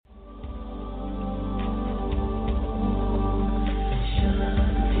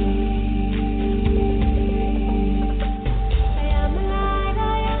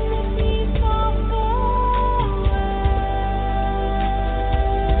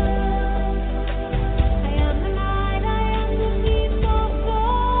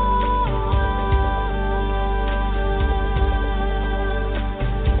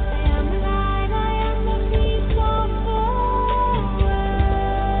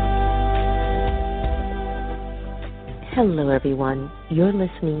Hello, everyone. You're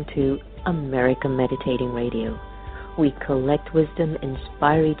listening to America Meditating Radio. We collect wisdom,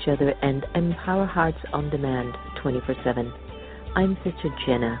 inspire each other, and empower hearts on demand 24/7. I'm Sister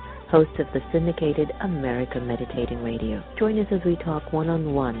Jenna, host of the syndicated America Meditating Radio. Join us as we talk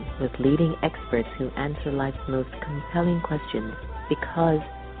one-on-one with leading experts who answer life's most compelling questions. Because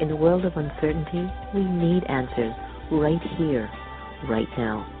in a world of uncertainty, we need answers right here, right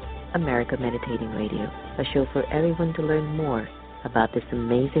now. America Meditating Radio, a show for everyone to learn more about this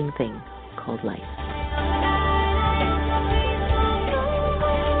amazing thing called life.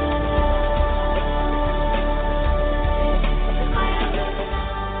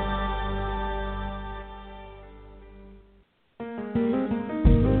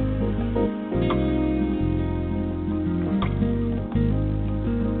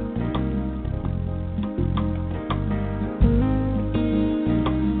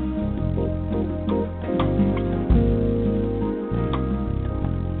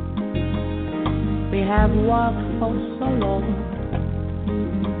 Walked for so long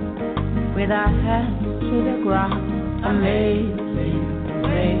with our hands to the ground. Amazing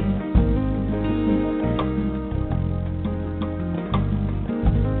grace.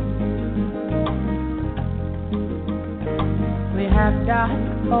 We have died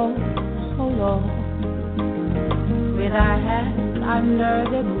for so long with our hands under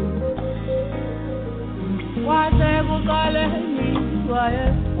the roof. Whatever calling why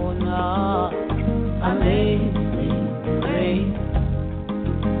for now. Amazing grace,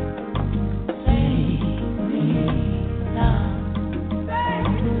 save me now,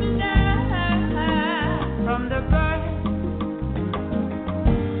 from the birth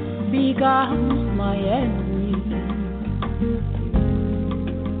becomes my enemy.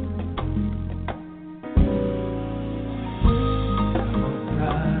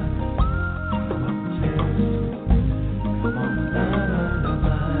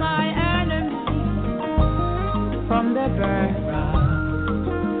 From the birth,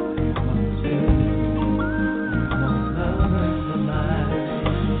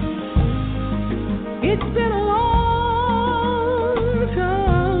 it's been a long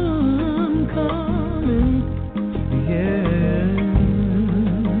time coming, yeah,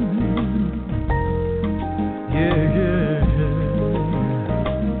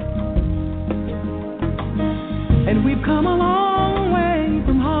 and we've come a long way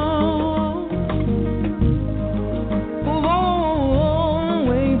from home.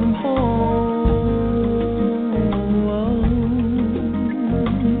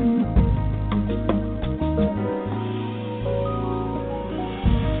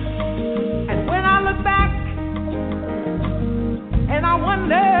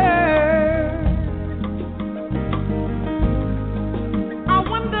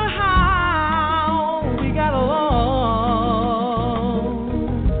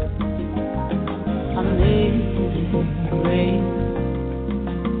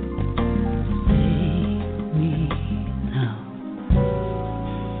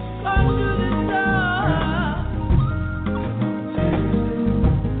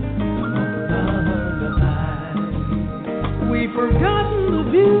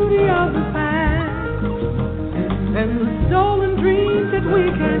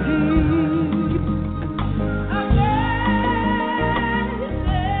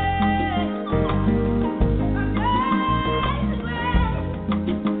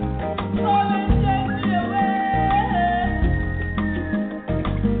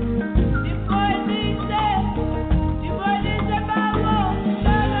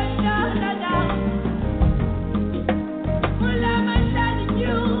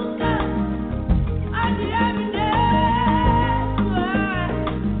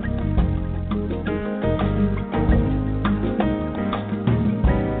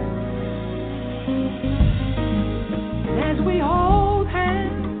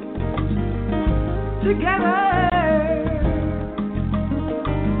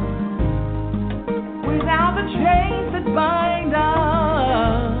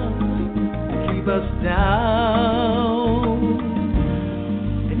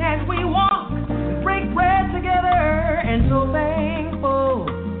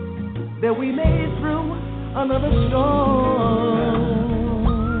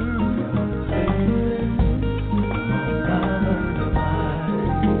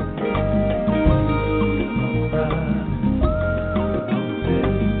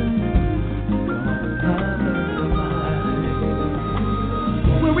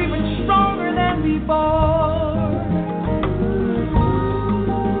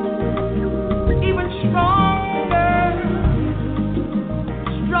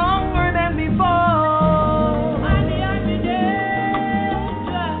 Stronger than before.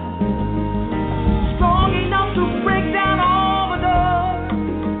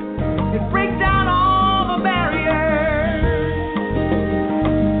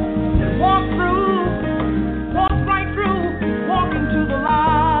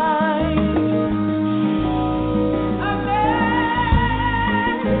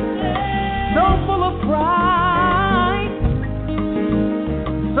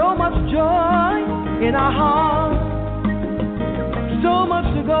 in our hearts, so much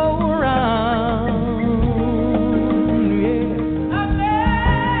to go around.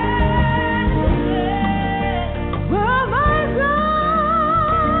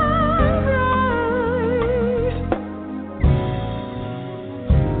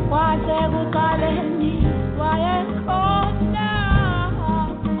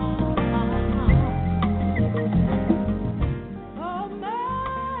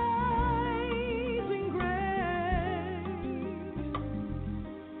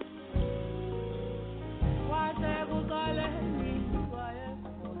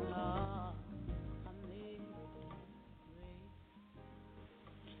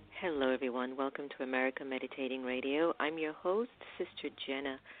 Hello, everyone. Welcome to America Meditating Radio. I'm your host, Sister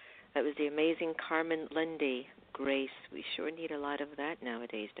Jenna. That was the amazing Carmen Lundy, Grace. We sure need a lot of that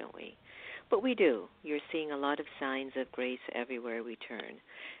nowadays, don't we? But we do. You're seeing a lot of signs of grace everywhere we turn.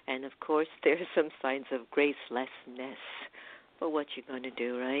 And, of course, there are some signs of gracelessness. But what you going to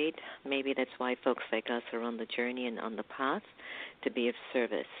do, right? Maybe that's why folks like us are on the journey and on the path to be of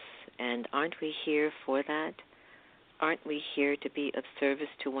service. And aren't we here for that? Aren't we here to be of service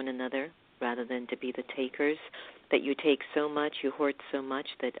to one another rather than to be the takers, that you take so much, you hoard so much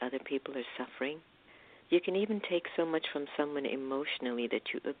that other people are suffering? You can even take so much from someone emotionally that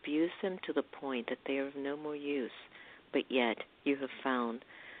you abuse them to the point that they are of no more use. But yet you have found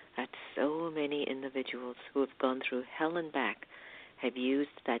that so many individuals who have gone through hell and back have used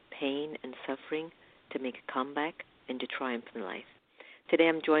that pain and suffering to make a comeback and to triumph in life. Today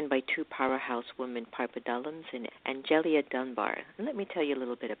I'm joined by two powerhouse women, Piper Dellums and Angelia Dunbar. And let me tell you a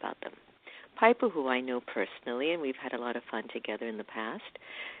little bit about them. Piper, who I know personally, and we've had a lot of fun together in the past,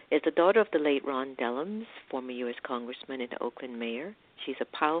 is the daughter of the late Ron Dellums, former U.S. Congressman and Oakland mayor. She's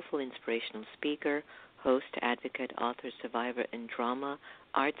a powerful, inspirational speaker, host, advocate, author, survivor, and drama,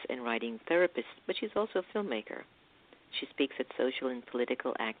 arts, and writing therapist, but she's also a filmmaker. She speaks at social and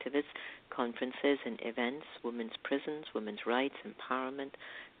political activist conferences and events, women's prisons, women's rights, empowerment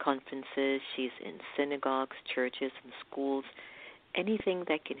conferences. She's in synagogues, churches, and schools, anything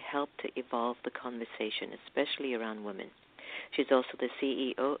that can help to evolve the conversation, especially around women. She's also the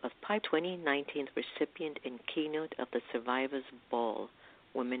CEO of PIPE 2019 recipient and keynote of the Survivors Ball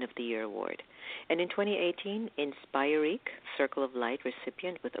Women of the Year Award. And in 2018, Inspireek, Circle of Light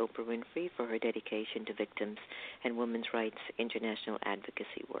recipient with Oprah Winfrey for her dedication to victims and women's rights international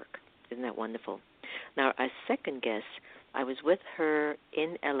advocacy work. Isn't that wonderful? Now, our second guest, I was with her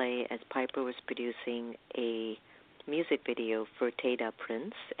in L.A. as Piper was producing a music video for Teda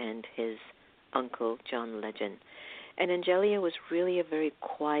Prince and his uncle, John Legend. And Angelia was really a very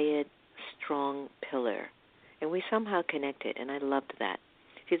quiet, strong pillar. And we somehow connected, and I loved that.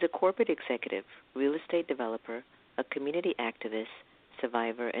 She's a corporate executive, real estate developer, a community activist,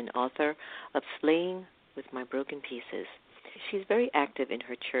 survivor, and author of Slaying with My Broken Pieces. She's very active in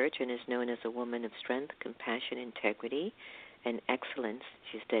her church and is known as a woman of strength, compassion, integrity, and excellence.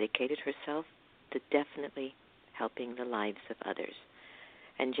 She's dedicated herself to definitely helping the lives of others.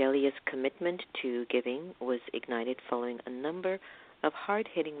 Angelia's commitment to giving was ignited following a number of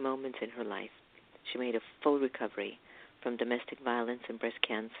hard-hitting moments in her life. She made a full recovery from domestic violence and breast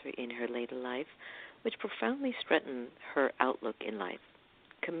cancer in her later life, which profoundly strengthened her outlook in life.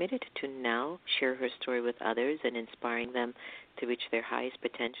 Committed to now share her story with others and inspiring them to reach their highest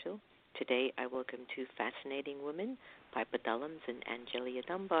potential, today I welcome two fascinating women, Piper Dellums and Angelia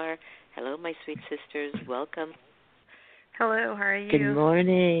Dunbar. Hello, my sweet sisters. Welcome. Hello, how are you? Good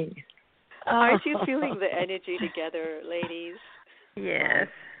morning. Aren't you feeling the energy together, ladies? Yes.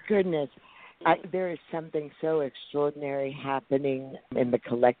 Goodness. There is something so extraordinary happening in the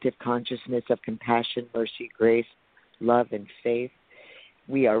collective consciousness of compassion, mercy, grace, love, and faith.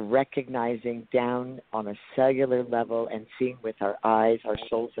 We are recognizing down on a cellular level and seeing with our eyes, our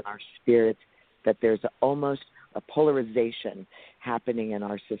souls, and our spirits that there's almost a polarization happening in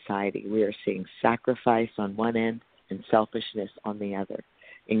our society. We are seeing sacrifice on one end and selfishness on the other.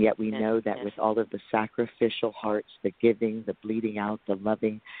 And yet we know that with all of the sacrificial hearts, the giving, the bleeding out, the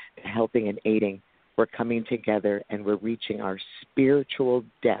loving, the helping and aiding, we're coming together and we're reaching our spiritual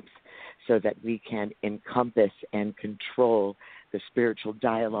depth so that we can encompass and control the spiritual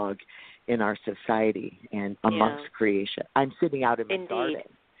dialogue in our society and amongst creation. I'm sitting out in my garden,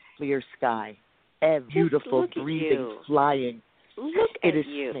 clear sky, beautiful, breathing, flying. Look it at is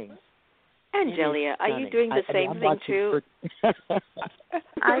you. Stunning. Angelia, are you doing the same thing too?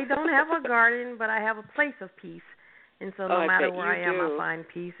 I don't have a garden, but I have a place of peace. And so no matter where I am, I find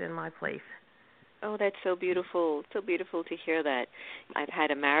peace in my place. Oh, that's so beautiful. So beautiful to hear that. I've had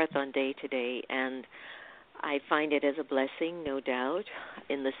a marathon day today, and I find it as a blessing, no doubt.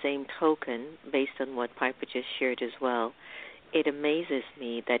 In the same token, based on what Piper just shared as well, it amazes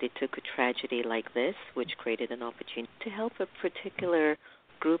me that it took a tragedy like this, which created an opportunity to help a particular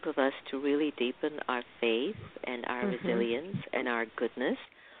group of us to really deepen our faith and our resilience and our goodness.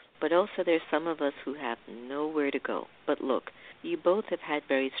 But also there's some of us who have nowhere to go. But look, you both have had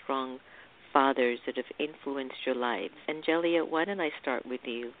very strong fathers that have influenced your lives. Angelia, why don't I start with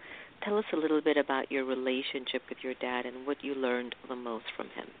you? Tell us a little bit about your relationship with your dad and what you learned the most from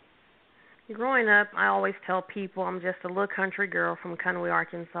him. Growing up, I always tell people I'm just a little country girl from Conway,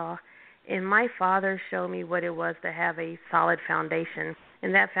 Arkansas, and my father showed me what it was to have a solid foundation,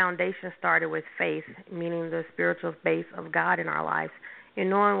 and that foundation started with faith, meaning the spiritual base of God in our lives, and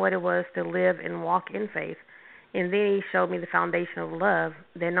knowing what it was to live and walk in faith. And then he showed me the foundation of love,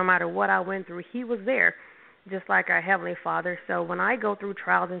 that no matter what I went through, he was there, just like our Heavenly Father. So when I go through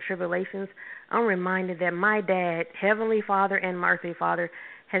trials and tribulations, I'm reminded that my dad, Heavenly Father and my earthly Father,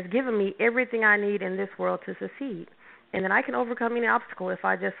 has given me everything I need in this world to succeed, and that I can overcome any obstacle if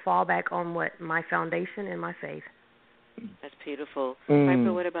I just fall back on my foundation and my faith. That's beautiful.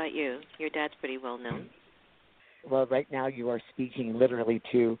 Piper, what about you? Your dad's pretty well known. Well, right now you are speaking literally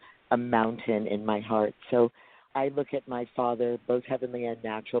to a mountain in my heart. So I look at my father, both heavenly and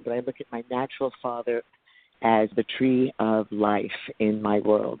natural, but I look at my natural father as the tree of life in my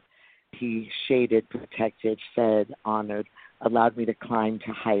world. He shaded, protected, fed, honored, allowed me to climb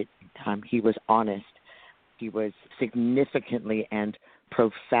to height. He was honest. He was significantly and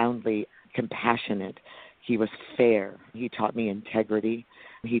profoundly compassionate. He was fair. He taught me integrity.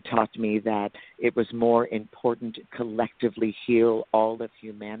 He taught me that it was more important to collectively heal all of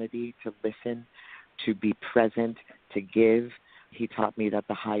humanity, to listen, to be present, to give. He taught me that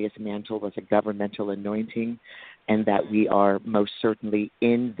the highest mantle was a governmental anointing, and that we are most certainly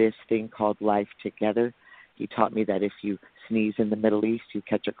in this thing called life together. He taught me that if you sneeze in the Middle East, you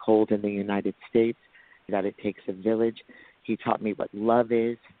catch a cold in the United States, that it takes a village. He taught me what love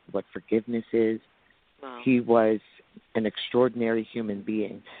is, what forgiveness is. Wow. He was an extraordinary human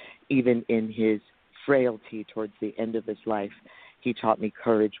being. Even in his frailty towards the end of his life, he taught me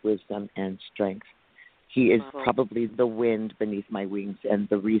courage, wisdom, and strength. He is probably the wind beneath my wings and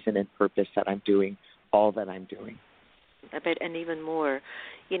the reason and purpose that I'm doing all that I'm doing. I bet, and even more.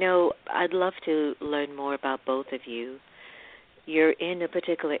 You know, I'd love to learn more about both of you. You're in a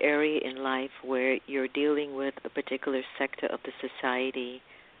particular area in life where you're dealing with a particular sector of the society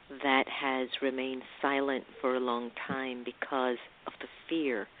that has remained silent for a long time because of the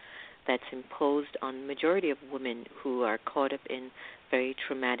fear that's imposed on the majority of women who are caught up in very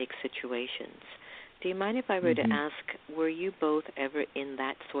traumatic situations. Do you mind if I were to ask, were you both ever in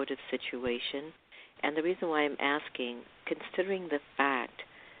that sort of situation? And the reason why I'm asking, considering the fact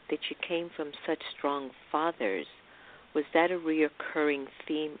that you came from such strong fathers, was that a reoccurring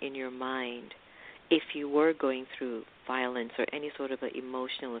theme in your mind if you were going through violence or any sort of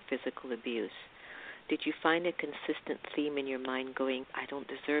emotional or physical abuse? Did you find a consistent theme in your mind going, I don't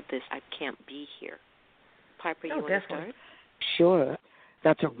deserve this, I can't be here? Piper, you want to start? Sure.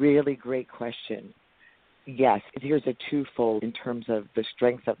 That's a really great question. Yes, here's a twofold in terms of the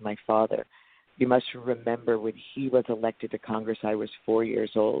strength of my father. You must remember when he was elected to Congress, I was 4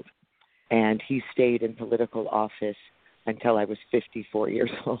 years old, and he stayed in political office until I was 54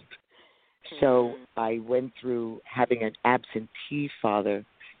 years old. So I went through having an absentee father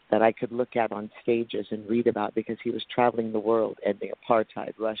that I could look at on stages and read about because he was traveling the world, ending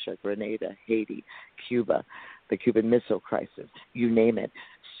apartheid, Russia, Grenada, Haiti, Cuba, the Cuban Missile Crisis, you name it.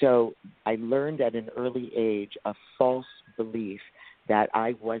 So I learned at an early age a false belief that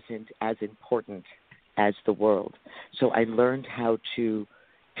I wasn't as important as the world. So I learned how to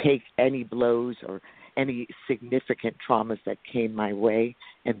take any blows or any significant traumas that came my way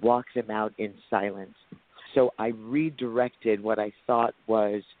and walk them out in silence. So I redirected what I thought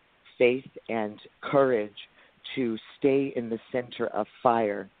was faith and courage to stay in the center of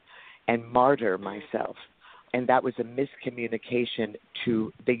fire and martyr myself. And that was a miscommunication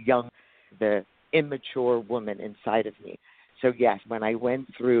to the immature woman inside of me. So yes, when I went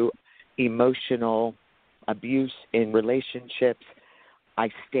through emotional abuse in relationships, I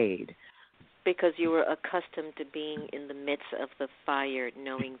stayed. Because you were accustomed to being in the midst of the fire,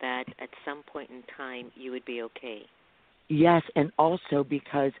 knowing that at some point in time you would be okay. Yes, and also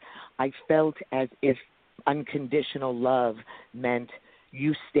because I felt as if unconditional love meant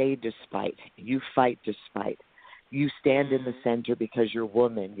you stay despite, you fight despite. You stand in the center because you're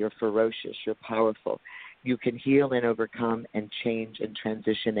woman, you're ferocious, you're powerful. You can heal and overcome and change and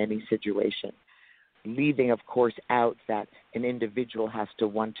transition any situation. leaving, of course, out that an individual has to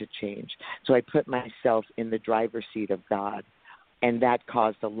want to change. So I put myself in the driver's seat of God, and that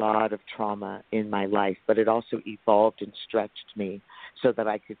caused a lot of trauma in my life, but it also evolved and stretched me so that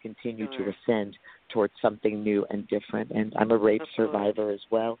I could continue to ascend towards something new and different. And I'm a rape survivor as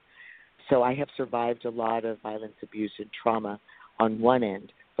well. So I have survived a lot of violence, abuse, and trauma on one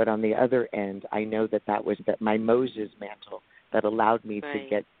end, but on the other end, I know that was my Moses mantle that allowed me to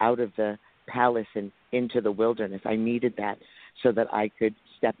get out of the palace and into the wilderness. I needed that so that I could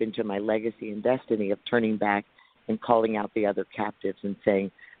step into my legacy and destiny of turning back and calling out the other captives and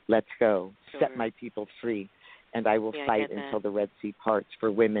saying, let's go, set my people free, and I will fight until the Red Sea parts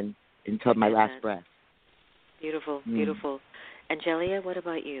for women until my last breath. Beautiful, beautiful. Angelia, what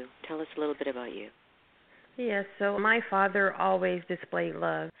about you? Tell us a little bit about you. Yes, so my father always displayed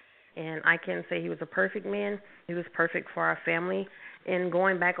love, and I can say he was a perfect man. He was perfect for our family. And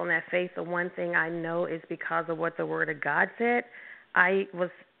going back on that faith, the one thing I know is because of what the Word of God said. I was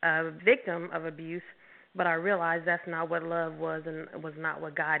a victim of abuse, but I realized that's not what love was and was not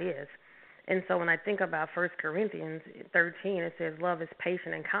what God is. And so when I think about 1 Corinthians 13, it says, love is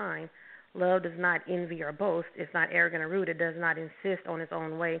patient and kind. Love does not envy or boast. It's not arrogant or rude. It does not insist on its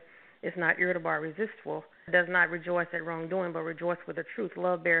own way. It's not irritable or resistful. It does not rejoice at wrongdoing, but rejoice with the truth.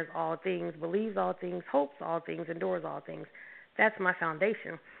 Love bears all things, believes all things, hopes all things, endures all things. That's my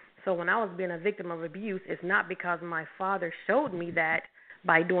foundation. So when I was being a victim of abuse, it's not because my father showed me that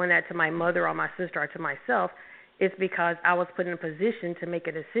by doing that to my mother or my sister or to myself. It's because I was put in a position to make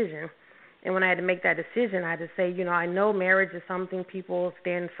a decision. And when I had to make that decision, I had to say, I know marriage is something people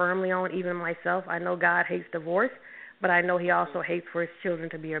stand firmly on, even myself. I know God hates divorce, but I know he also hates for his children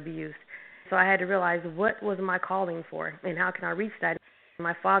to be abused. So I had to realize what was my calling for and how can I reach that.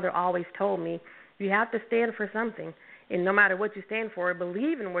 My father always told me, you have to stand for something. And no matter what you stand for,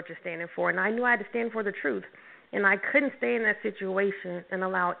 believe in what you're standing for. And I knew I had to stand for the truth. And I couldn't stay in that situation and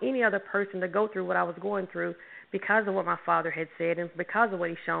allow any other person to go through what I was going through because of what my father had said and because of what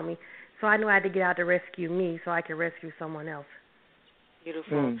he showed me. So I knew I had to get out to rescue me so I could rescue someone else.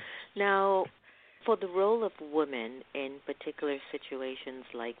 Beautiful. Now, for the role of women in particular situations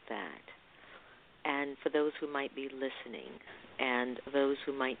like that, and for those who might be listening and those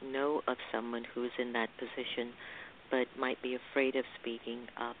who might know of someone who's in that position but might be afraid of speaking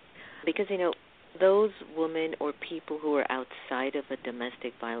up, because, those women or people who are outside of a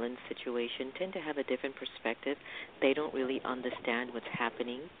domestic violence situation tend to have a different perspective. They don't really understand what's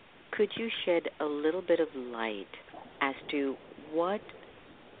happening. Could you shed a little bit of light as to what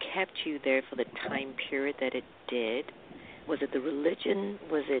kept you there for the time period that it did? Was it the religion?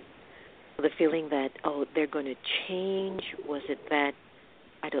 Was it the feeling that, they're going to change? Was it that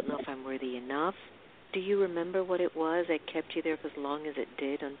I don't know if I'm worthy enough? Do you remember what it was that kept you there for as long as it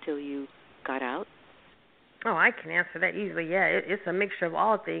did until you got out? Oh, I can answer that easily. Yeah, it's a mixture of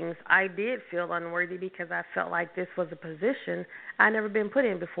all things. I did feel unworthy because I felt like this was a position I'd never been put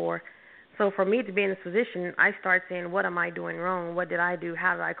in before. So for me to be in this position, I start saying, what am I doing wrong? What did I do?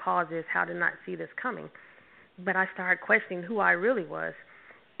 How did I cause this? How did I not see this coming? But I started questioning who I really was.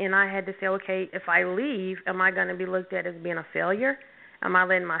 And I had to say, okay, if I leave, am I going to be looked at as being a failure? Am I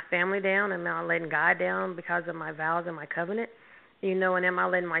letting my family down? Am I letting God down because of my vows and my covenant? And am I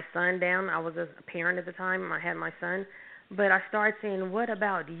letting my son down? I was a parent at the time, and I had my son. But I started saying, what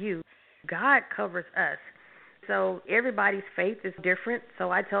about you? God covers us. So everybody's faith is different.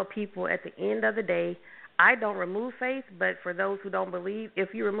 So I tell people at the end of the day, I don't remove faith, but for those who don't believe, if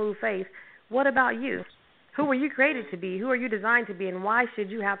you remove faith, what about you? Who were you created to be? Who are you designed to be? And why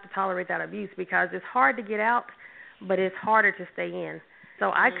should you have to tolerate that abuse? Because it's hard to get out, but it's harder to stay in. So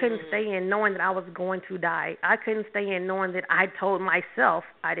I couldn't stay in knowing that I was going to die. I couldn't stay in knowing that I told myself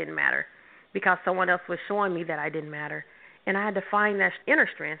I didn't matter because someone else was showing me that I didn't matter. And I had to find that inner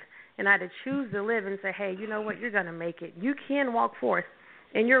strength, and I had to choose to live and say, hey, you know what, you're going to make it. You can walk forth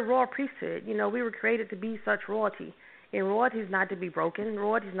in your royal priesthood. We were created to be such royalty. And royalty is not to be broken.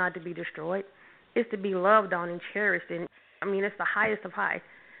 Royalty is not to be destroyed. It's to be loved on and cherished. And, it's the highest of high.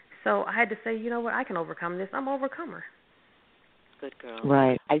 So I had to say, you know what, I can overcome this. I'm an overcomer. Good girl.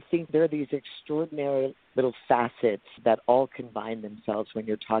 Right. I think there are these extraordinary little facets that all combine themselves when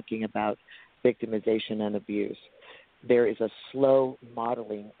you're talking about victimization and abuse. There is a slow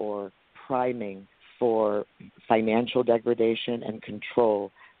modeling or priming for financial degradation and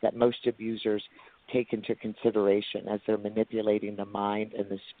control that most abusers take into consideration as they're manipulating the mind and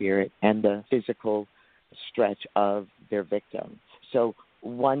the spirit and the physical stretch of their victim. So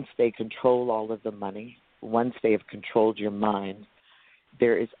once they control all of the money, once they have controlled your mind,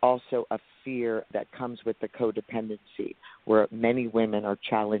 there is also a fear that comes with the codependency where many women are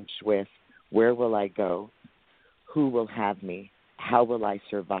challenged with, Where will I go? Who will have me? How will I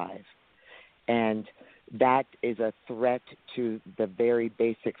survive? And that is a threat to the very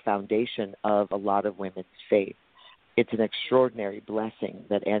basic foundation of a lot of women's faith. It's an extraordinary blessing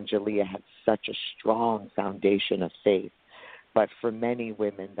that Angelia had such a strong foundation of faith. But for many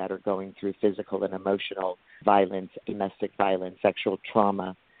women that are going through physical and emotional violence, domestic violence, sexual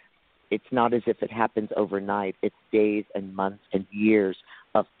trauma, it's not as if it happens overnight. It's days and months and years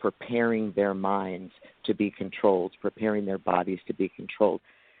of preparing their minds to be controlled, preparing their bodies to be controlled.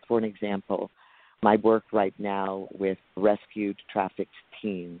 For an example, I work right now with rescued, trafficked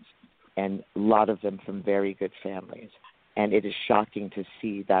teens, and a lot of them from very good families. And it is shocking to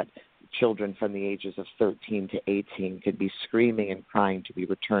see that children from the ages of 13 to 18 can be screaming and crying to be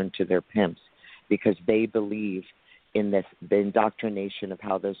returned to their pimps because they believe in the indoctrination of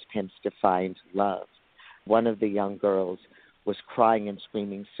how those pimps defined love. One of the young girls was crying and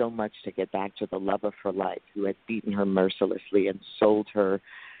screaming so much to get back to the love of her life who had beaten her mercilessly and sold her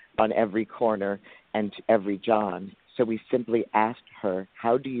on every corner and to every John. So we simply asked her,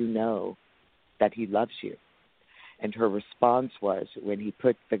 how do you know that he loves you? And her response was, when he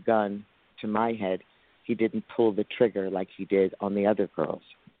put the gun to my head, he didn't pull the trigger like he did on the other girls.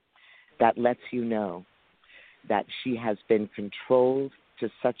 That lets you know that she has been controlled to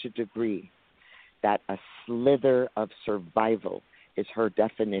such a degree that a slither of survival is her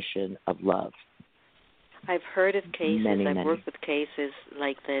definition of love. I've heard of cases, many. I've worked with cases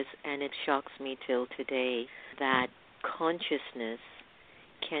like this, and it shocks me till today that consciousness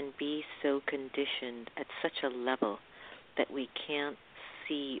can be so conditioned at such a level that we can't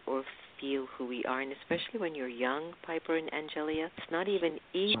see or feel who we are. And especially when you're young, Piper and Angelia, it's not even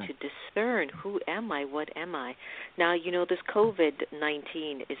easy to discern who am I, what am I. Now, this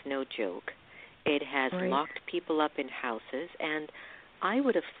COVID-19 is no joke. It has locked people up in houses, and I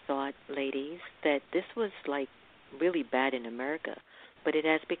would have thought, ladies, that this was like really bad in America, but it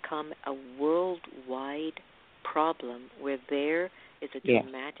has become a worldwide problem where there is a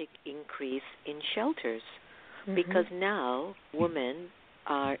dramatic increase in shelters because now women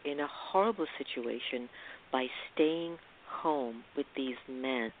are in a horrible situation by staying home with these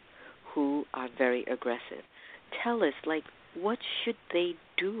men who are very aggressive. Tell us, what should they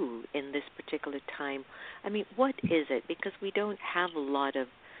do in this particular time? I mean, what is it? Because we don't have a lot of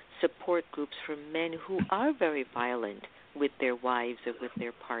support groups for men who are very violent with their wives or with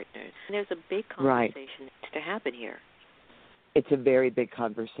their partners. And there's a big conversation to happen here. It's a very big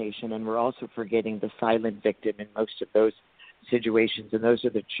conversation, and we're also forgetting the silent victim in most of those situations, and those are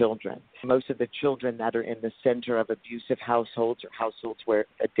the children. Most of the children that are in the center of abusive households or households where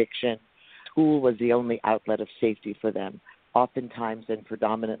addiction, school was the only outlet of safety for them. Oftentimes and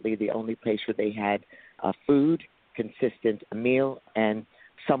predominantly the only place where they had food, consistent meal, and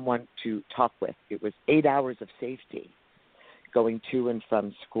someone to talk with. It was 8 hours of safety going to and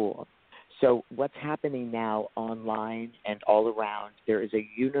from school. So what's happening now online and all around, there is a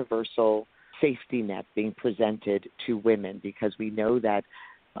universal safety net being presented to women because we know that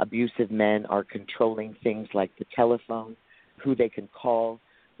abusive men are controlling things like the telephone, who they can call.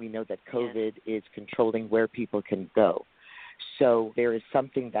 We know that COVID is controlling where people can go. So there is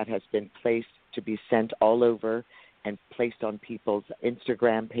something that has been placed to be sent all over and placed on people's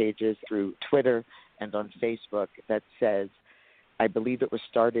Instagram pages, through Twitter and on Facebook, that says, I believe it was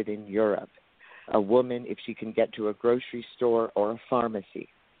started in Europe, a woman, if she can get to a grocery store or a pharmacy,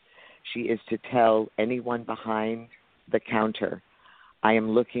 she is to tell anyone behind the counter, I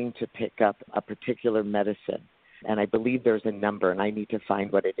am looking to pick up a particular medicine. And I believe there's a number, and I need to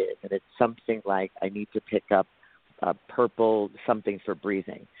find what it is. And it's something like, I need to pick up a purple something for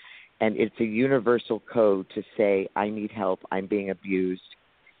breathing. And it's a universal code to say, I need help, I'm being abused.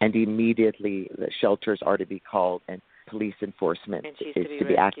 And immediately the shelters are to be called and police enforcement is to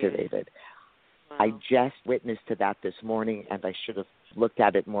be activated. Wow. I just witnessed to that this morning, and I should have looked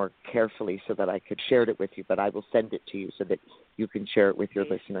at it more carefully so that I could share it with you, but I will send it to you so that you can share it with your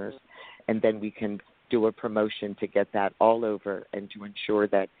listeners. And then we can do a promotion to get that all over and to ensure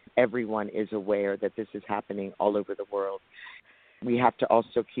that everyone is aware that this is happening all over the world. We have to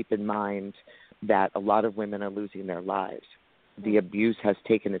also keep in mind that a lot of women are losing their lives. The abuse has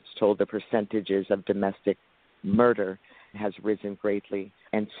taken its toll. The percentages of domestic murder has risen greatly,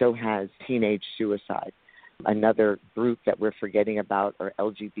 and so has teenage suicide. Another group that we're forgetting about are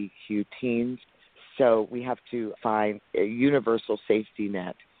LGBTQ teens. So we have to find a universal safety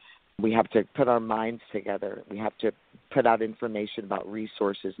net. We have to put our minds together. We have to put out information about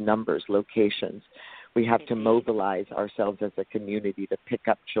resources, numbers, locations. We have to mobilize ourselves as a community to pick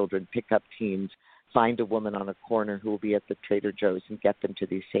up children, pick up teens, find a woman on a corner who will be at the Trader Joe's and get them to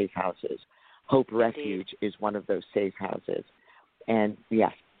these safe houses. Hope Refuge is one of those safe houses. And,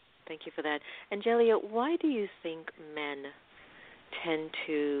 yes. Thank you for that. Angelia, why do you think men tend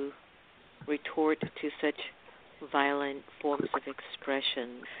to retort to such violent forms of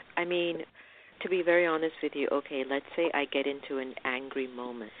expression? I mean, to be very honest with you, okay, let's say I get into an angry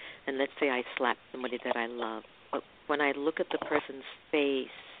moment, and let's say I slap somebody that I love. But when I look at the person's face,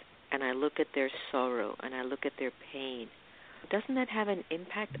 and I look at their sorrow, and I look at their pain, doesn't that have an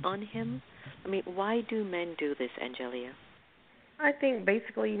impact on him? I mean, why do men do this, Angelia? I think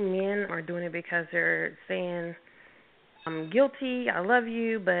basically men are doing it because they're saying, I'm guilty, I love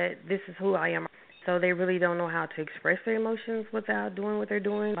you, but this is who I am. So they really don't know how to express their emotions without doing what they're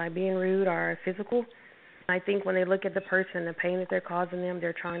doing, by being rude or physical. I think when they look at the person, the pain that they're causing them,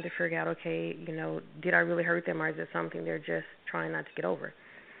 they're trying to figure out, okay, did I really hurt them, or is it something they're just trying not to get over?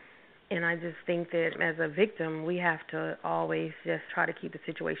 And I just think that as a victim, we have to always just try to keep the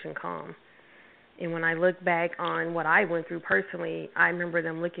situation calm. And when I look back on what I went through personally, I remember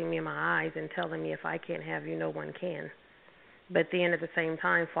them looking me in my eyes and telling me, if I can't have you, no one can. But then at the same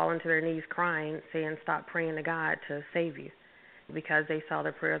time, falling to their knees crying, saying, stop praying to God to save you, because they saw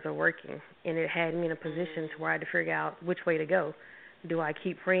their prayers are working. And it had me in a position to where I had to figure out which way to go. Do I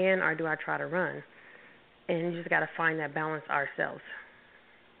keep praying or do I try to run? And you just got to find that balance ourselves.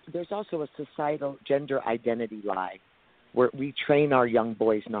 There's also a societal gender identity lie where we train our young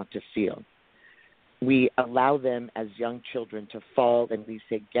boys not to feel. We allow them as young children to fall, and we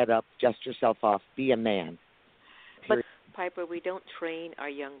say, get up, dust yourself off, be a man. But, Piper, we don't train our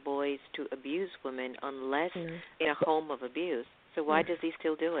young boys to abuse women unless in a home of abuse. So why does he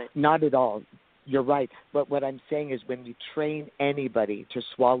still do it? Not at all. You're right. But what I'm saying is when we train anybody to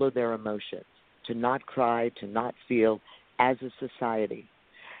swallow their emotions, to not cry, to not feel as a society,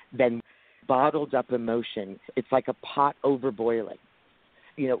 then bottled up emotion, it's like a pot overboiling.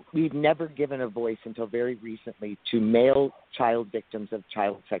 We've never given a voice until very recently to male child victims of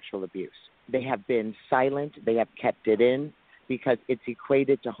child sexual abuse. They have been silent. They have kept it in because it's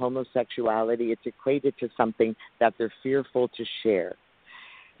equated to homosexuality. It's equated to something that they're fearful to share.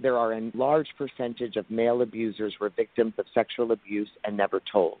 There are a large percentage of male abusers were victims of sexual abuse and never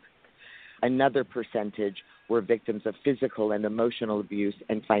told. Another percentage were victims of physical and emotional abuse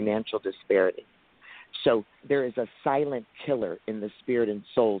and financial disparity. So there is a silent killer in the spirit and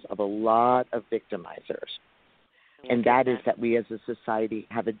souls of a lot of victimizers. And that is that we as a society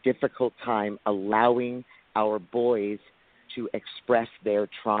have a difficult time allowing our boys to express their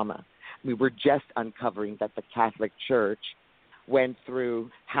trauma. We were just uncovering that the Catholic Church went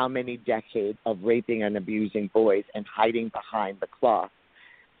through how many decades of raping and abusing boys and hiding behind the cloth.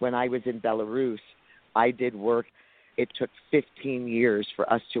 When I was in Belarus, I did work. It took 15 years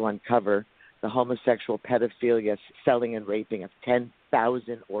for us to uncover the homosexual pedophilia, selling and raping of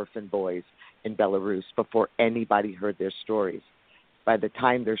 10,000 orphan boys in Belarus before anybody heard their stories. By the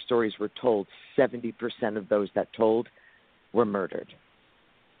time their stories were told, 70% of those that told were murdered.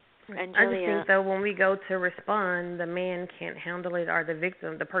 I just think, though, when we go to respond, the man can't handle it, or the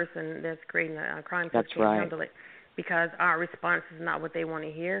victim, the person that's creating a crime, can't handle it, because our response is not what they want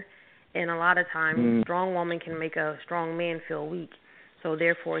to hear. And a lot of times, a strong woman can make a strong man feel weak. So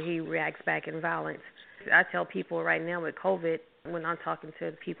therefore, he reacts back in violence. I tell people right now with COVID, when I'm talking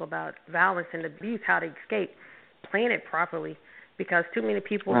to people about violence and abuse, how to escape, plan it properly, because too many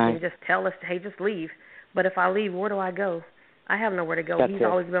people can just tell us, hey, just leave. But if I leave, where do I go? I have nowhere to go. He's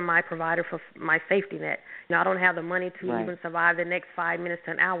always been my provider for my safety net. I don't have the money to even survive the next 5 minutes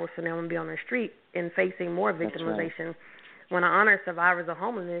to an hour, so now I'm going to be on the street and facing more victimization. When I honor survivors of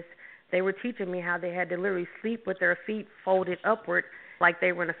homelessness, they were teaching me how they had to literally sleep with their feet folded upward, like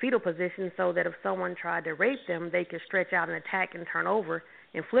they were in a fetal position, so that if someone tried to rape them, they could stretch out and attack and turn over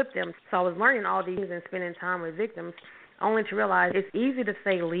and flip them. So I was learning all these and spending time with victims, only to realize it's easy to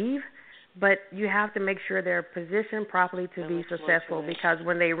say leave, but you have to make sure they're positioned properly to be successful, because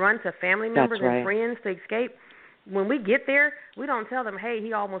when they run to family members and friends to escape, when we get there, we don't tell them, hey,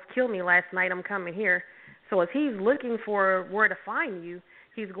 he almost killed me last night, I'm coming here. So if he's looking for where to find you,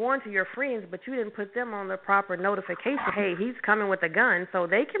 he's going to your friends, but you didn't put them on the proper notification. Hey, he's coming with a gun, so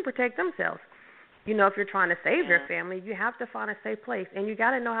they can protect themselves. If you're trying to save your family, you have to find a safe place, and you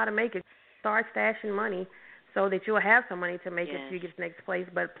got to know how to make it. Start stashing money so that you'll have some money to make it so you get to the next place,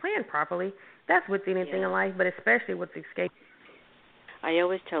 but plan properly. That's with anything in life, but especially with escape. I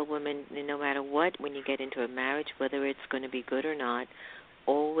always tell women, no matter what, when you get into a marriage, whether it's going to be good or not,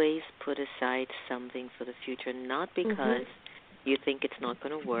 always put aside something for the future, not because you think it's not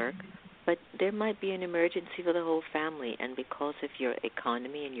going to work, but there might be an emergency for the whole family, and because of your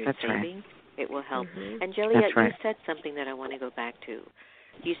economy and your saving, it will help. Angelia, you said something that I want to go back to.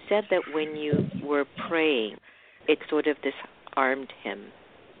 You said that when you were praying, it sort of disarmed him.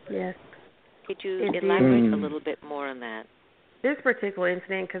 Yes. Could you elaborate a little bit more on that? This particular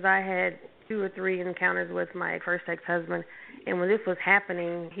incident, because I had 2 or 3 encounters with my first ex-husband, and when this was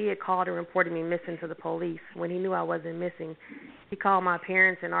happening, he had called and reported me missing to the police. When he knew I wasn't missing, he called my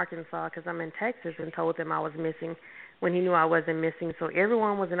parents in Arkansas, because I'm in Texas, and told them I was missing when he knew I wasn't missing. So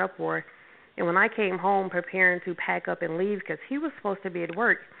everyone was in uproar. And when I came home preparing to pack up and leave, because he was supposed to be at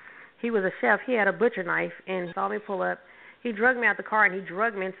work, he was a chef. He had a butcher knife, and he saw me pull up. He drugged me out the car, and he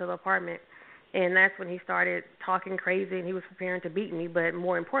drugged me into the apartment. And that's when he started talking crazy, and he was preparing to beat me, but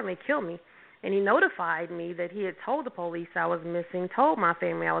more importantly, kill me. And he notified me that he had told the police I was missing, told my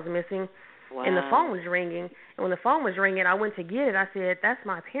family I was missing, and the phone was ringing. And when the phone was ringing, I went to get it. I said, that's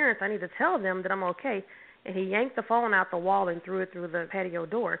my parents. I need to tell them that I'm okay. And he yanked the phone out the wall and threw it through the patio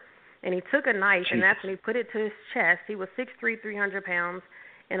door. And he took a knife, and that's when he put it to his chest. He was 6'3", 300 pounds,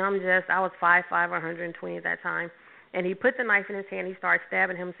 and I was 5'5", 120 at that time. And he put the knife in his hand. He started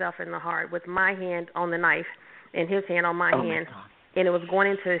stabbing himself in the heart with my hand on the knife and his hand on my hand. And it was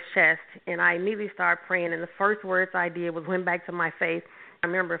going into his chest. And I immediately started praying. And the first words I did was went back to my faith. I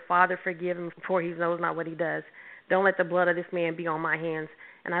remember, Father, forgive him, for he knows not what he does. Don't let the blood of this man be on my hands.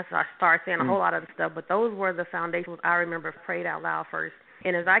 And I started saying a whole lot of stuff. But those were the foundations I remember prayed out loud first.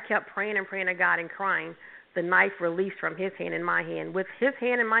 And as I kept praying and praying to God and crying, the knife released from his hand in my hand, with his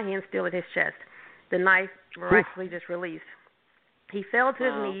hand in my hand still at his chest. The knife miraculously just released. He fell to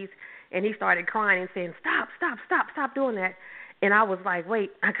his knees, and he started crying and saying, stop doing that. And I was like,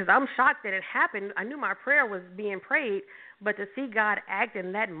 wait, because I'm shocked that it happened. I knew my prayer was being prayed, but to see God act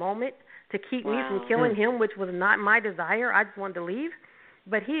in that moment to keep me from killing him, which was not my desire, I just wanted to leave.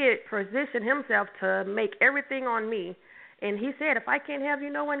 But he had positioned himself to make everything on me. And he said, if I can't have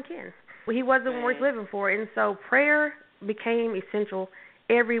you, no one can. Well, he wasn't worth living for. And so prayer became essential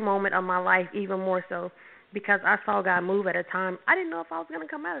every moment of my life, even more so, because I saw God move at a time I didn't know if I was going to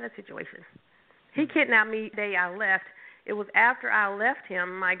come out of that situation. He kidnapped me the day I left. It was after I left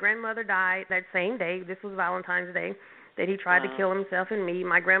him. My grandmother died that same day. This was Valentine's Day, that he tried to kill himself and me.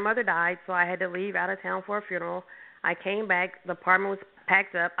 My grandmother died, so I had to leave out of town for a funeral. I came back. The apartment was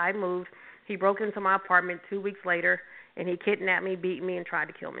packed up. I moved. He broke into my apartment 2 weeks later, and he kidnapped me, beat me, and tried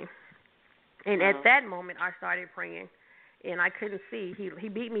to kill me. And at that moment, I started praying. And I couldn't see. He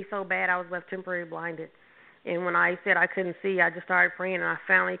beat me so bad I was left temporarily blinded. And when I said I couldn't see, I just started praying, and I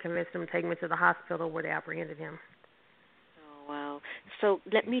finally convinced him to take me to the hospital where they apprehended him. Oh, wow. So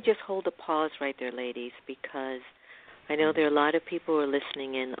let me just hold a pause right there, ladies, because I know there are a lot of people who are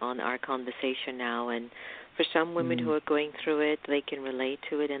listening in on our conversation now, and for some women who are going through it, they can relate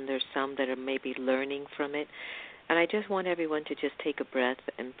to it, and there's some that are maybe learning from it. And I just want everyone to just take a breath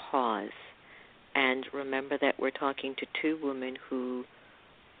and pause. And remember that we're talking to 2 women who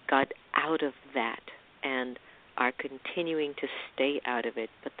got out of that and are continuing to stay out of it,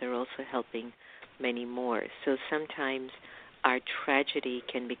 but they're also helping many more. So sometimes our tragedy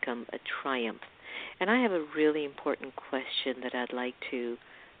can become a triumph. And I have a really important question that I'd like to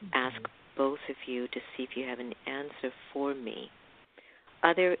ask both of you to see if you have an answer for me.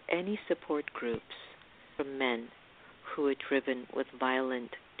 Are there any support groups for men who are driven with violent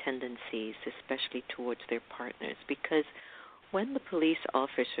tendencies, especially towards their partners? Because when the police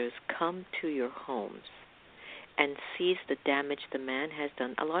officers come to your homes and sees the damage the man has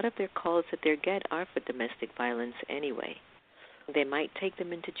done, a lot of their calls that they get are for domestic violence anyway. They might take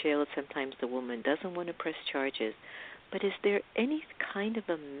them into jail. Sometimes the woman doesn't want to press charges. But is there any kind of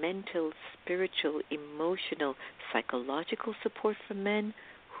a mental, spiritual, emotional, psychological support for men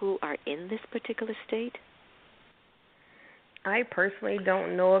who are in this particular state? I personally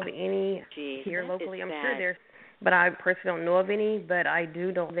don't know of any here locally. I'm sure there's, but I personally don't know of any. But I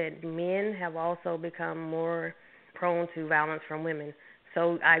do know that men have also become more prone to violence from women.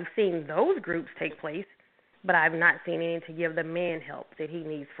 So I've seen those groups take place, but I've not seen any to give the man help that he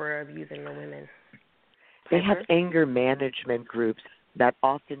needs for abusing the women. They have anger management groups that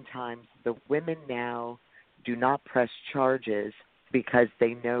oftentimes the women now do not press charges because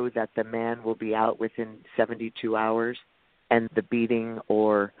they know that the man will be out within 72 hours. And the beating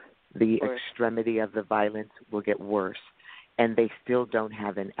or the extremity of the violence will get worse. And they still don't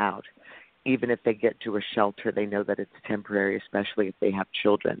have an out. Even if they get to a shelter, they know that it's temporary, especially if they have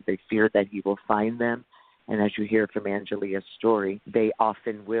children. They fear that he will find them. And as you hear from Angelia's story, they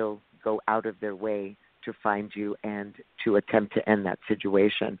often will go out of their way to find you and to attempt to end that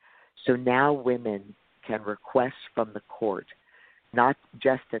situation. So now women can request from the court, not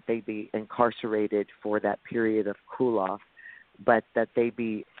just that they be incarcerated for that period of cool-off, but that they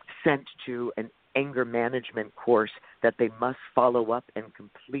be sent to an anger management course that they must follow up and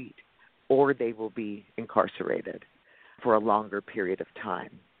complete, or they will be incarcerated for a longer period of time.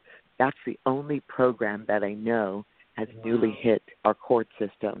 That's the only program that I know has newly hit our court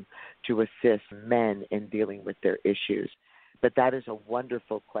system to assist men in dealing with their issues. But that is a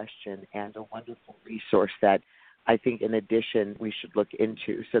wonderful question and a wonderful resource that I think in addition we should look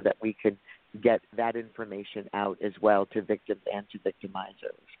into so that we can get that information out as well to victims and to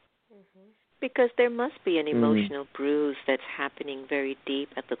victimizers. Mm-hmm. Because there must be an emotional bruise that's happening very deep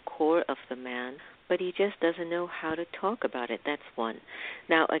at the core of the man, but he just doesn't know how to talk about it. That's one.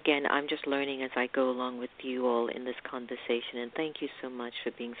 Now, again, I'm just learning as I go along with you all in this conversation, and thank you so much for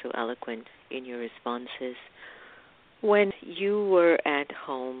being so eloquent in your responses. When you were at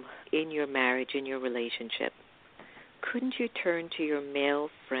home, in your marriage, in your relationship, couldn't you turn to your male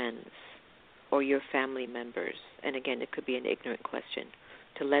friends or your family members, and again, it could be an ignorant question,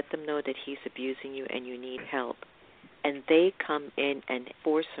 to let them know that he's abusing you and you need help, and they come in and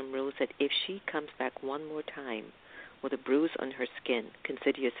force some rules that if she comes back one more time with a bruise on her skin,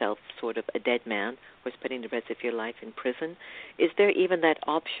 consider yourself sort of a dead man or spending the rest of your life in prison? Is there even that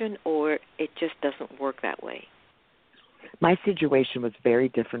option, or it just doesn't work that way? My situation was very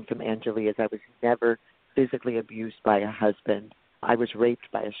different from Angelia's. I was never physically abused by a husband. I was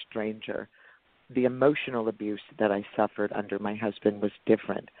raped by a stranger. The emotional abuse that I suffered under my husband was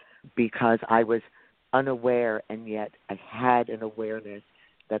different because I was unaware, and yet I had an awareness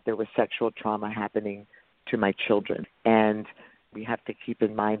that there was sexual trauma happening to my children. And we have to keep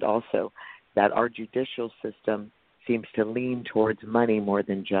in mind also that our judicial system seems to lean towards money more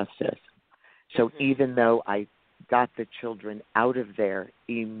than justice. So even though I got the children out of there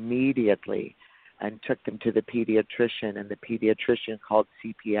immediately and took them to the pediatrician, and the pediatrician called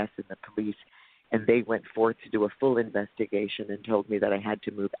CPS and the police, and they went forth to do a full investigation and told me that I had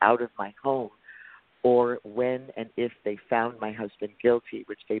to move out of my home, or when and if they found my husband guilty,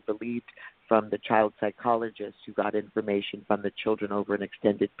 which they believed from the child psychologist who got information from the children over an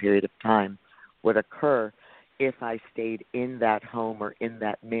extended period of time, would occur if I stayed in that home or in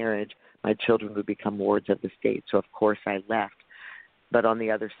that marriage, my children would become wards of the state. So, of course, I left. But on the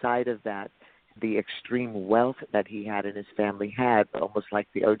other side of that, the extreme wealth that he had and his family had, almost like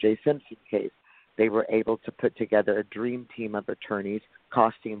the O.J. Simpson case, they were able to put together a dream team of attorneys,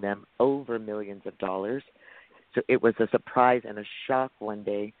 costing them over millions of dollars. So it was a surprise and a shock one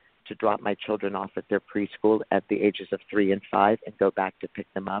day to drop my children off at their preschool at the ages of 3 and 5 and go back to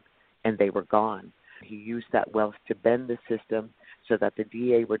pick them up, and they were gone. He used that wealth to bend the system so that the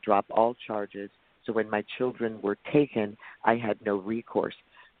DA would drop all charges. So when my children were taken, I had no recourse.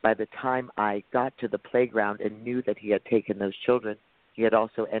 By the time I got to the playground and knew that he had taken those children, he had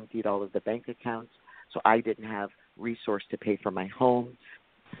also emptied all of the bank accounts, so I didn't have resource to pay for my home.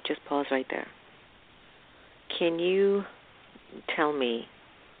 Just pause right there. Can you tell me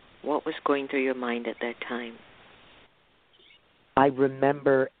what was going through your mind at that time? I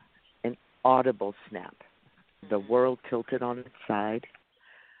remember an audible snap. The world tilted on its side.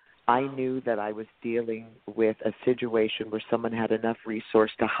 I knew that I was dealing with a situation where someone had enough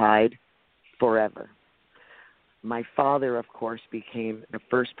resource to hide forever. My father, of course, became the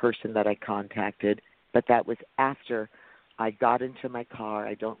first person that I contacted, but that was after I got into my car.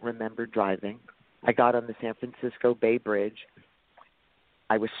 I don't remember driving. I got on the San Francisco Bay Bridge.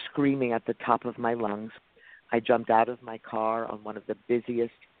 I was screaming at the top of my lungs. I jumped out of my car on one of the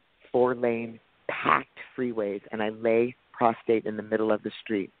busiest 4-lane packed freeways, and I lay prostrate in the middle of the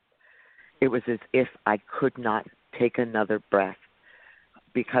street. It was as if I could not take another breath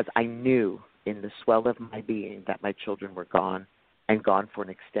because I knew in the swell of my being that my children were gone, and gone for an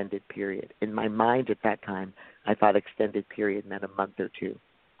extended period. In my mind at that time, I thought extended period meant a month or two.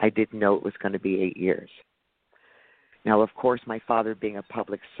 I didn't know it was going to be 8 years. Now, of course, my father being a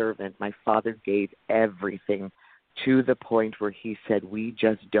public servant, my father gave everything to the point where he said, we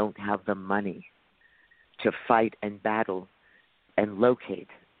just don't have the money to fight and battle and locate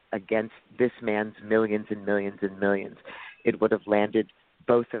against this man's millions and millions and millions. It would have landed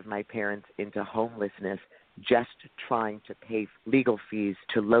both of my parents into homelessness just trying to pay legal fees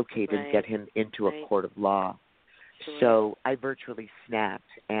to locate and get him into a court of law. So I virtually snapped,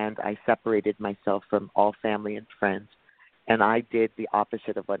 and I separated myself from all family and friends, and I did the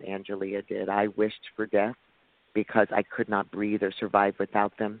opposite of what Angelia did. I wished for death because I could not breathe or survive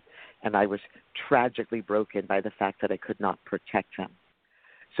without them, and I was tragically broken by the fact that I could not protect them.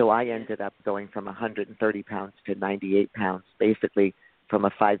 So I ended up going from 130 pounds to 98 pounds, basically from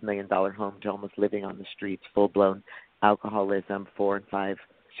a $5 million home to almost living on the streets, full-blown alcoholism, 4 and 5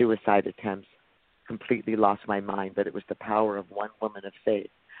 suicide attempts, completely lost my mind. But it was the power of one woman of faith.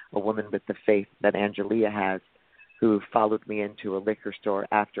 a woman with the faith that Angelia has, who followed me into a liquor store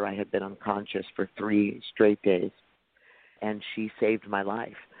after I had been unconscious for 3 straight days. And she saved my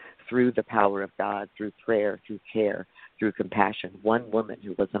life through the power of God, through prayer, through care, through compassion. One woman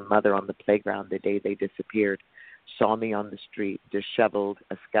who was a mother on the playground the day they disappeared saw me on the street, disheveled,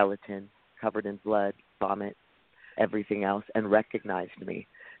 a skeleton, covered in blood, vomit, everything else, and recognized me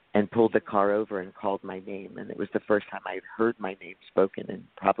and pulled the car over and called my name. And it was the first time I had heard my name spoken in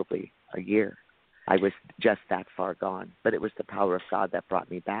probably a year. I was just that far gone, but it was the power of God that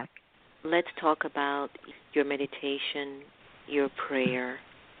brought me back. Let's talk about your meditation, your prayer.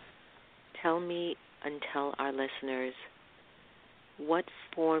 Tell me and tell our listeners, what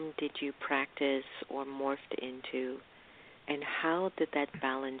form did you practice or morphed into, and how did that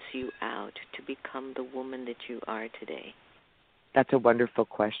balance you out to become the woman that you are today? That's a wonderful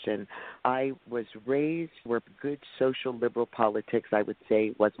question. I was raised where good social liberal politics, I would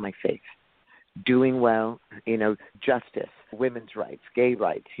say, was my faith. Doing well, justice, women's rights, gay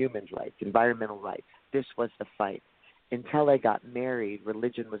rights, human rights, environmental rights. This was the fight. Until I got married,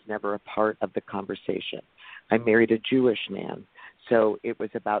 religion was never a part of the conversation. I married a Jewish man, so it was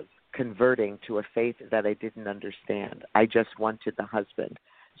about converting to a faith that I didn't understand. I just wanted the husband.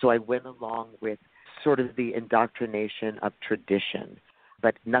 So I went along with sort of the indoctrination of tradition,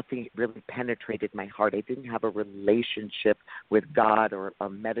 but nothing really penetrated my heart. I didn't have a relationship with God or a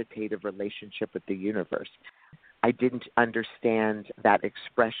meditative relationship with the universe. I didn't understand that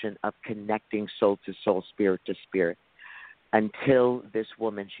expression of connecting soul to soul, spirit to spirit, until this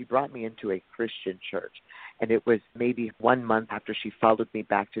woman, she brought me into a Christian church. And it was maybe 1 month after she followed me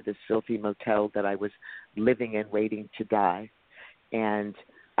back to this filthy motel that I was living in, waiting to die. And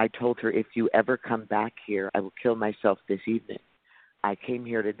I told her, if you ever come back here, I will kill myself this evening. I came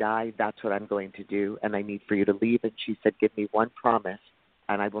here to die. That's what I'm going to do, and I need for you to leave. And she said, give me one promise,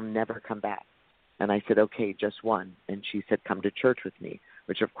 and I will never come back. And I said, okay, just one. And she said, come to church with me,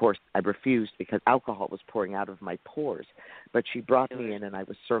 which, of course, I refused because alcohol was pouring out of my pores. But she brought me in, and I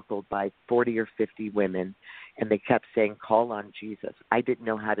was circled by 40 or 50 women, and they kept saying, call on Jesus. I didn't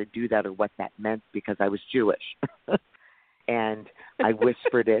know how to do that or what that meant because I was Jewish. And I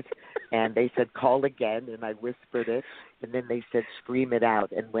whispered it, and they said, call again, and I whispered it, and then they said, scream it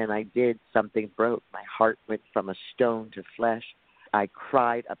out. And when I did, something broke. My heart went from a stone to flesh. I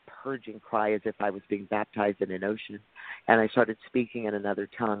cried a purging cry as if I was being baptized in an ocean, and I started speaking in another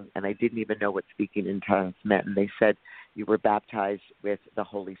tongue, and I didn't even know what speaking in tongues meant. And they said, you were baptized with the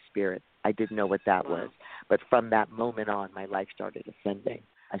Holy Spirit. I didn't know what that was. But from that moment on, my life started ascending.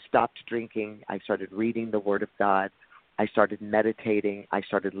 I stopped drinking. I started reading the Word of God. I started meditating. I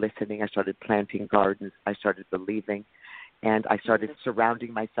started listening. I started planting gardens. I started believing. And I started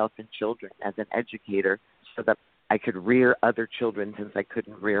surrounding myself in children as an educator so that I could rear other children since I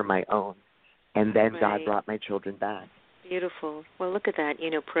couldn't rear my own. And then God brought my children back. Beautiful. Well, look at that.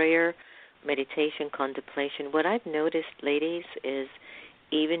 Prayer, meditation, contemplation. What I've noticed, ladies, is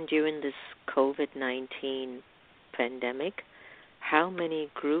even during this COVID-19 pandemic, how many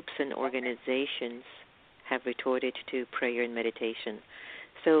groups and organizations have retorted to prayer and meditation.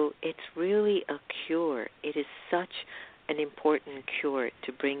 So it's really a cure. It is such an important cure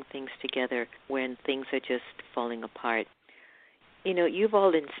to bring things together when things are just falling apart. You've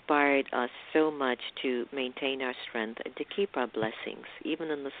all inspired us so much to maintain our strength and to keep our blessings, even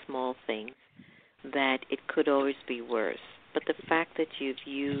in the small things, that it could always be worse. But the fact that you've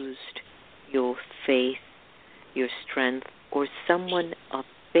used your faith, your strength, or someone of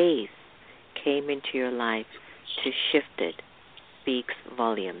faith came into your life to shift it speaks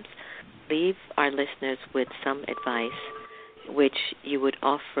volumes. Leave our listeners with some advice which you would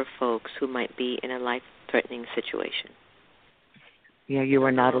offer folks who might be in a life-threatening situation. Yeah, you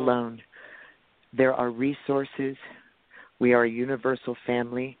are not alone. There are resources. We are a universal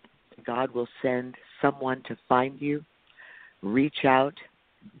family. God will send someone to find you. Reach out.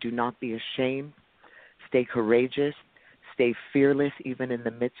 Do not be ashamed. Stay courageous. Stay fearless even in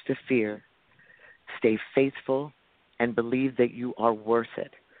the midst of fear. Stay faithful and believe that you are worth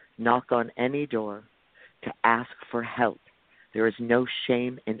it. Knock on any door to ask for help. There is no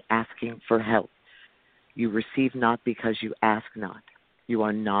shame in asking for help. You receive not because you ask not. You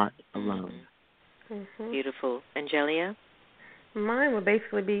are not alone. Mm-hmm. Beautiful. Angelia? Mine would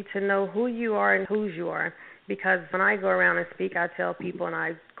basically be to know who you are and whose you are. Because when I go around and speak, I tell people, and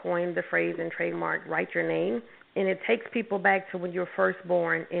I coined the phrase and trademark, write your name. And it takes people back to when you were first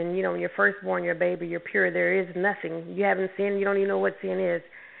born. And, when you're first born, you're a baby, you're pure. There is nothing. You haven't sinned. You don't even know what sin is.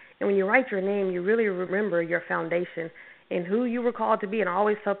 And when you write your name, you really remember your foundation and who you were called to be. And I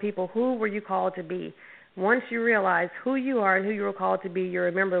always tell people, who were you called to be? Once you realize who you are and who you were called to be, you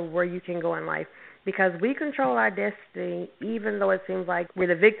remember where you can go in life. Because we control our destiny, even though it seems like we're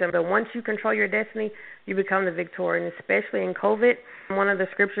the victim. But once you control your destiny, you become the victor. And especially in COVID, one of the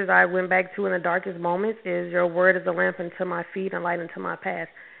scriptures I went back to in the darkest moments is, your word is a lamp unto my feet and light unto my path.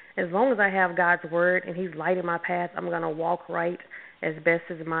 As long as I have God's word and he's lighting my path, I'm going to walk right as best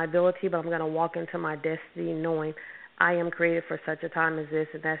as my ability, but I'm going to walk into my destiny knowing I am created for such a time as this,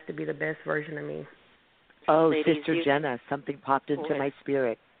 and that's to be the best version of me. Oh, Ladies, Sister Jenna, something popped into my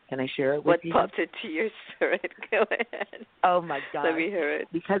spirit. Can I share it with you? What popped into your spirit? Go ahead. Oh, my God. Let me hear it.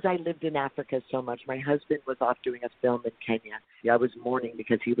 Because I lived in Africa so much, my husband was off doing a film in Kenya. I was mourning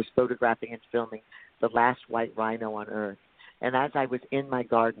because he was photographing and filming the last white rhino on Earth. And as I was in my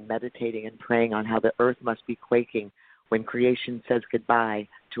garden meditating and praying on how the earth must be quaking when creation says goodbye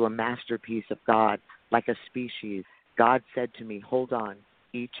to a masterpiece of God, like a species, God said to me, hold on,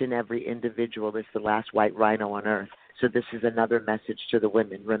 each and every individual is the last white rhino on Earth. So this is another message to the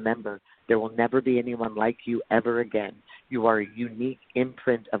women. Remember, there will never be anyone like you ever again. You are a unique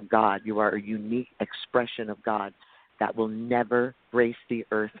imprint of God. You are a unique expression of God that will never grace the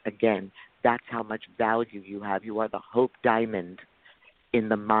earth again. That's how much value you have. You are the hope diamond in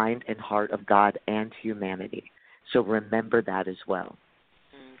the mind and heart of God and humanity. So remember that as well.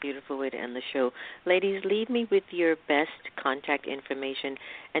 Beautiful way to end the show. Ladies, leave me with your best contact information.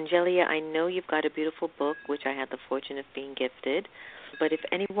 Angelia, I know you've got a beautiful book, which I had the fortune of being gifted. But if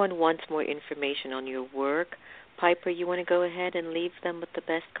anyone wants more information on your work, Piper, you want to go ahead and leave them with the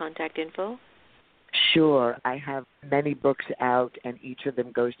best contact info? Sure. I have many books out, and each of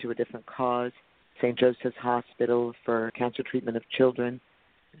them goes to a different cause. St. Joseph's Hospital for Cancer Treatment of Children.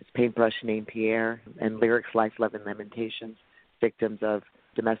 It's Paintbrush Named Pierre, and Lyrics, Life, Love, and Lamentations, victims of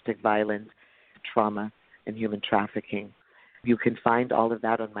domestic violence, trauma, and human trafficking. You can find all of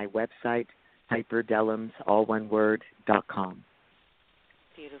that on my website, Dellums, all one word, .com.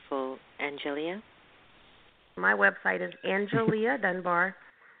 Beautiful. Angelia? My website is Angelia Dunbar.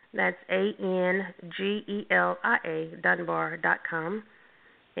 That's ANGELIA Dunbar.com.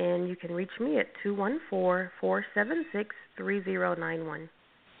 And you can reach me at 214-476-3091.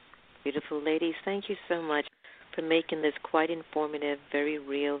 Beautiful ladies, thank you so much for making this quite informative, very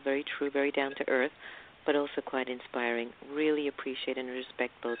real, very true, very down to earth, but also quite inspiring. Really appreciate and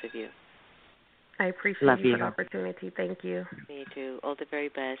respect both of you. I appreciate you for the opportunity. Thank you. Me too. All the very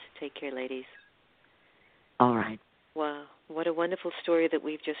best. Take care, ladies. All right. Wow, what a wonderful story that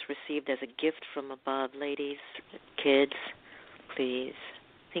we've just received as a gift from above. Ladies, kids, please,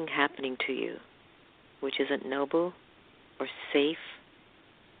 anything happening to you which isn't noble or safe,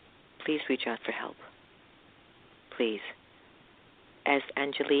 please reach out for help. Please. As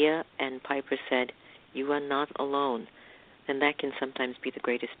Angelia and Piper said, you are not alone, and that can sometimes be the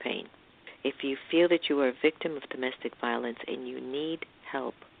greatest pain. If you feel that you are a victim of domestic violence and you need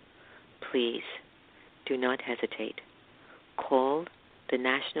help, please do not hesitate. Call the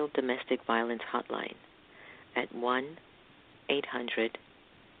National Domestic Violence Hotline at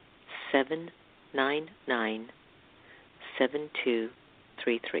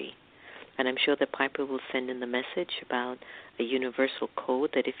 1-800-799-7233. And I'm sure that Piper will send in the message about a universal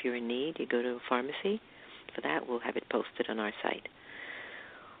code that if you're in need, you go to a pharmacy. For that, we'll have it posted on our site.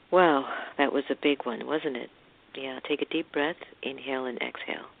 Well, that was a big one, wasn't it? Yeah, take a deep breath, inhale and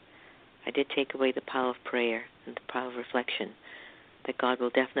exhale. I did take away the power of prayer and the power of reflection, that God will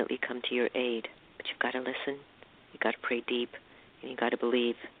definitely come to your aid. But you've got to listen, you've got to pray deep, and you've got to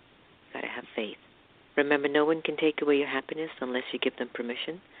believe. You've got to have faith. Remember, no one can take away your happiness unless you give them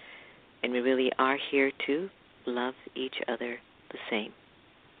permission. And we really are here to love each other the same.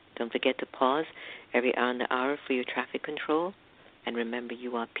 Don't forget to pause every hour in the hour for your traffic control. And remember,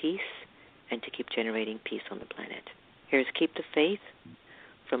 you are peace, and to keep generating peace on the planet. Here's Keep the Faith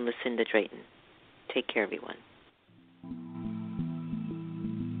from Lucinda Drayton. Take care, everyone.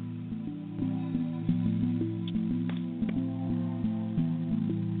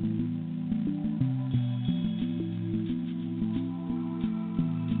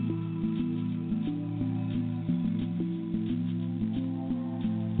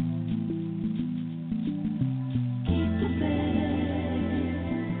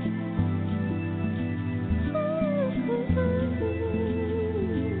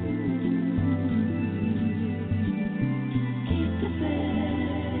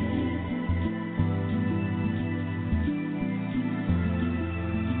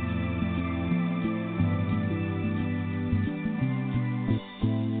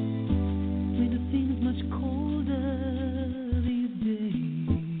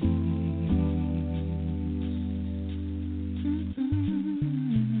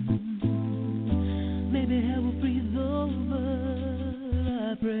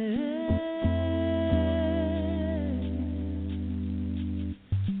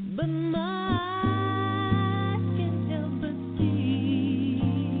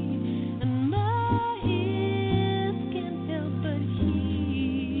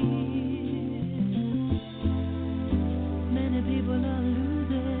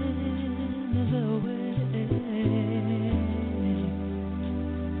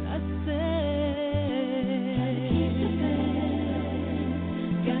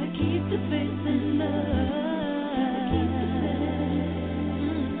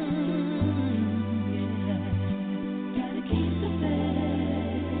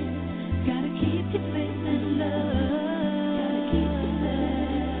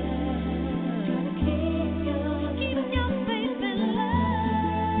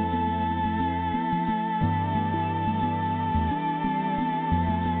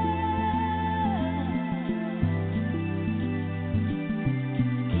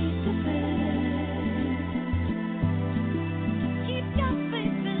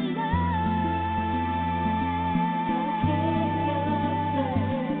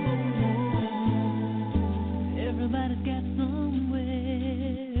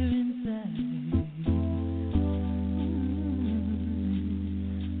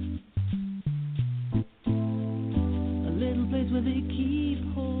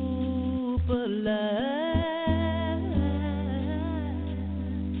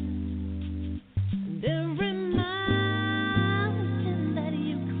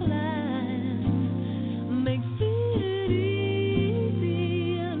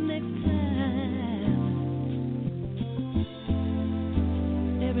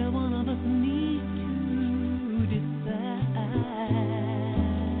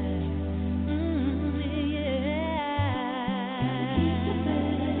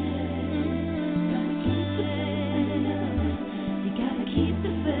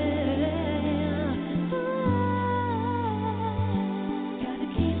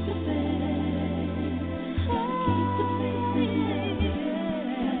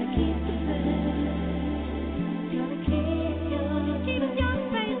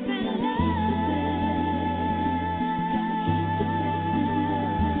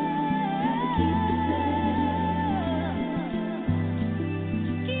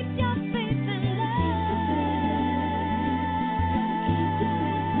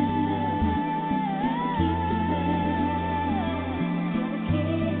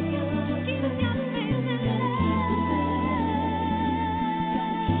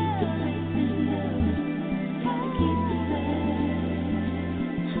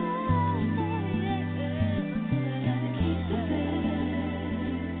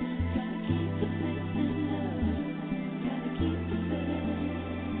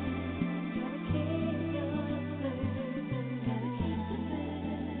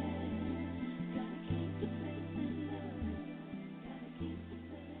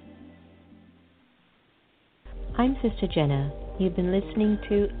 I'm Sister Jenna. You've been listening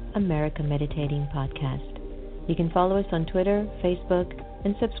to America Meditating Podcast. You can follow us on Twitter, Facebook,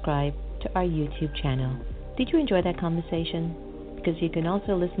 and subscribe to our YouTube channel. Did you enjoy that conversation? Because you can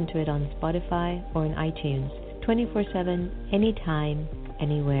also listen to it on Spotify or in iTunes, 24/7, anytime,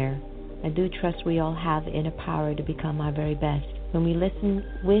 anywhere. I do trust we all have the inner power to become our very best. When we listen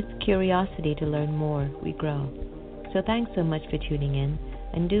with curiosity to learn more, we grow. So thanks so much for tuning in,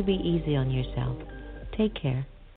 and do be easy on yourself. Take care.